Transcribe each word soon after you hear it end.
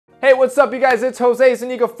Hey, what's up you guys? It's Jose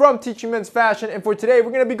Zuniga from Teaching Men's Fashion, and for today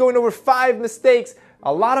we're going to be going over 5 mistakes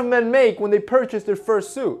a lot of men make when they purchase their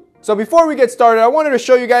first suit. So before we get started, I wanted to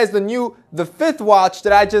show you guys the fifth watch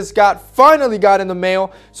that I just finally got in the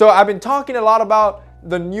mail. So I've been talking a lot about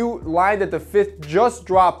the new line that the fifth just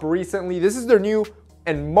dropped recently. This is their new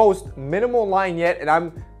and most minimal line yet,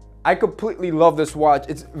 and I completely love this watch.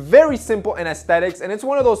 It's very simple in aesthetics, and it's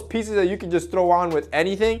one of those pieces that you can just throw on with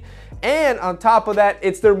anything. And on top of that,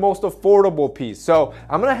 it's their most affordable piece. So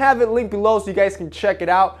I'm gonna have it linked below so you guys can check it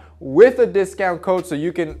out with a discount code so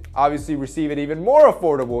you can obviously receive it even more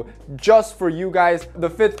affordable just for you guys. The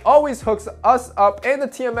fifth always hooks us up and the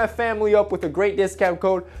TMF family up with a great discount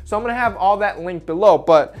code. So I'm gonna have all that linked below.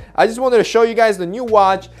 But I just wanted to show you guys the new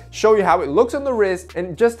watch, show you how it looks on the wrist,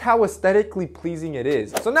 and just how aesthetically pleasing it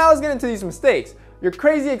is. So now let's get into these mistakes. You're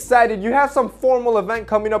crazy excited, you have some formal event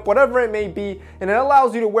coming up, whatever it may be, and it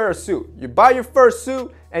allows you to wear a suit. You buy your first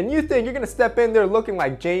suit, and you think you're gonna step in there looking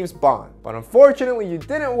like James Bond. But unfortunately, you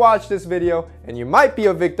didn't watch this video, and you might be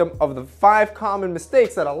a victim of the 5 common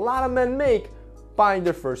mistakes that a lot of men make buying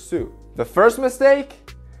their first suit. The first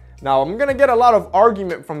mistake? Now, I'm gonna get a lot of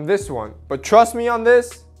argument from this one, but trust me on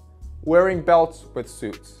this, wearing belts with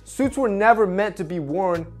suits. Suits were never meant to be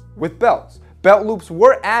worn with belts. Belt loops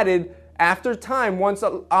were added after time, once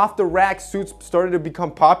off-the-rack suits started to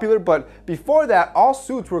become popular, but before that, all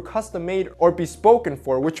suits were custom-made or bespoken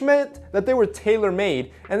for, which meant that they were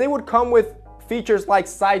tailor-made, and they would come with features like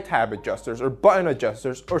side tab adjusters or button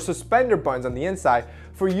adjusters or suspender buttons on the inside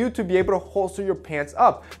for you to be able to holster your pants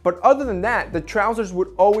up. But other than that, the trousers would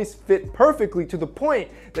always fit perfectly to the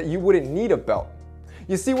point that you wouldn't need a belt.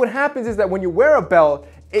 You see, what happens is that when you wear a belt,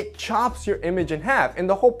 it chops your image in half, and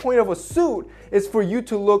the whole point of a suit is for you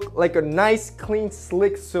to look like a nice, clean,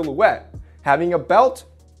 slick silhouette. Having a belt,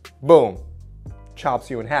 boom, chops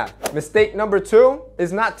you in half. Mistake number 2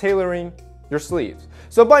 is not tailoring your sleeves.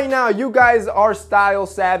 So by now, you guys are style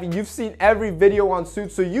savvy. You've seen every video on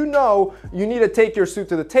suits, so you know you need to take your suit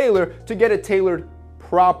to the tailor to get it tailored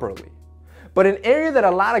properly. But an area that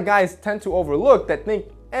a lot of guys tend to overlook that think,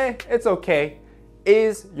 it's okay,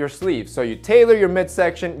 is your sleeves. So you tailor your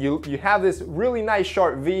midsection, you have this really nice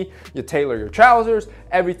sharp V, you tailor your trousers,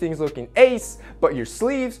 everything's looking ace, but your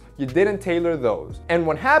sleeves, you didn't tailor those. And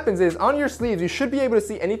what happens is on your sleeves, you should be able to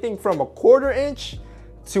see anything from a 1/4 inch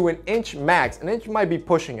to an inch max. An inch might be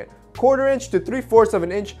pushing it. 1/4 inch to 3/4 of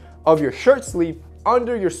an inch of your shirt sleeve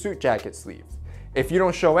under your suit jacket sleeve. If you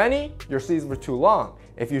don't show any, your sleeves are too long.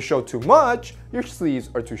 If you show too much, your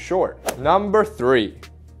sleeves are too short. Number 3.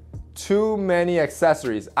 Too many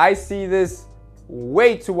accessories. I see this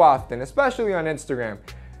way too often, especially on Instagram.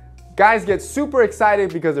 Guys get super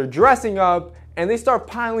excited because they're dressing up and they start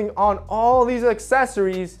piling on all these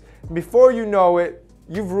accessories. Before you know it,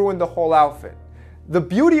 you've ruined the whole outfit. The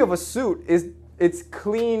beauty of a suit is its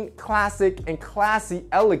clean, classic, and classy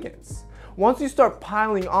elegance. Once you start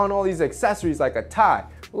piling on all these accessories like a tie,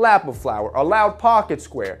 lap of flower, a loud pocket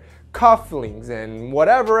square, cufflinks, and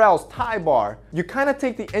whatever else, tie bar, you kind of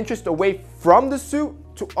take the interest away from the suit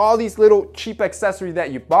to all these little cheap accessories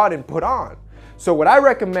that you bought and put on. So what I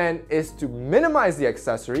recommend is to minimize the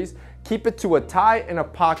accessories, keep it to a tie and a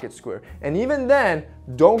pocket square. And even then,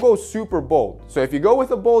 don't go super bold. So if you go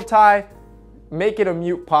with a bold tie, make it a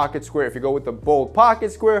mute pocket square. If you go with a bold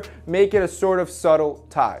pocket square, make it a sort of subtle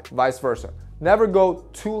tie, vice versa. Never go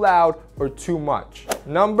too loud or too much.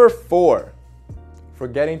 Number 4.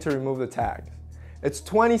 Forgetting to remove the tags. It's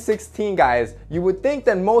 2016, guys. You would think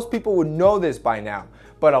that most people would know this by now,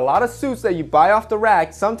 but a lot of suits that you buy off the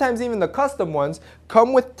rack, sometimes even the custom ones,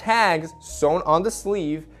 come with tags sewn on the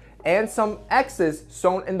sleeve and some X's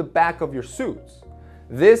sewn in the back of your suits.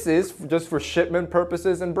 This is just for shipment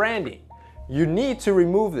purposes and branding. You need to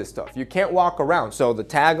remove this stuff. You can't walk around. So the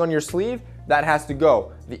tag on your sleeve, that has to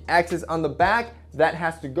go. The X's on the back, that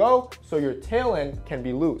has to go so your tail end can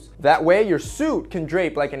be loose. That way your suit can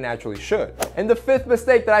drape like it naturally should. And the 5th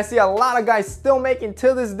mistake that I see a lot of guys still making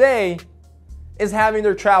till this day is having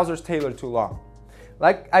their trousers tailored too long.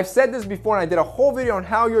 Like I've said this before, and I did a whole video on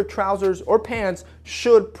how your trousers or pants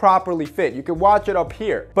should properly fit. You can watch it up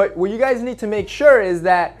here. But what you guys need to make sure is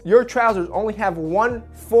that your trousers only have 1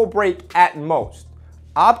 full break at most.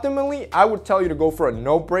 Optimally, I would tell you to go for a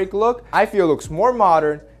no break look. I feel it looks more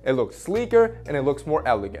modern, it looks sleeker, and it looks more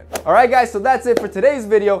elegant. Alright guys, so that's it for today's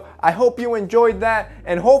video. I hope you enjoyed that,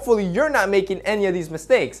 and hopefully you're not making any of these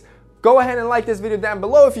mistakes. Go ahead and like this video down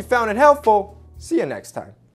below if you found it helpful. See you next time.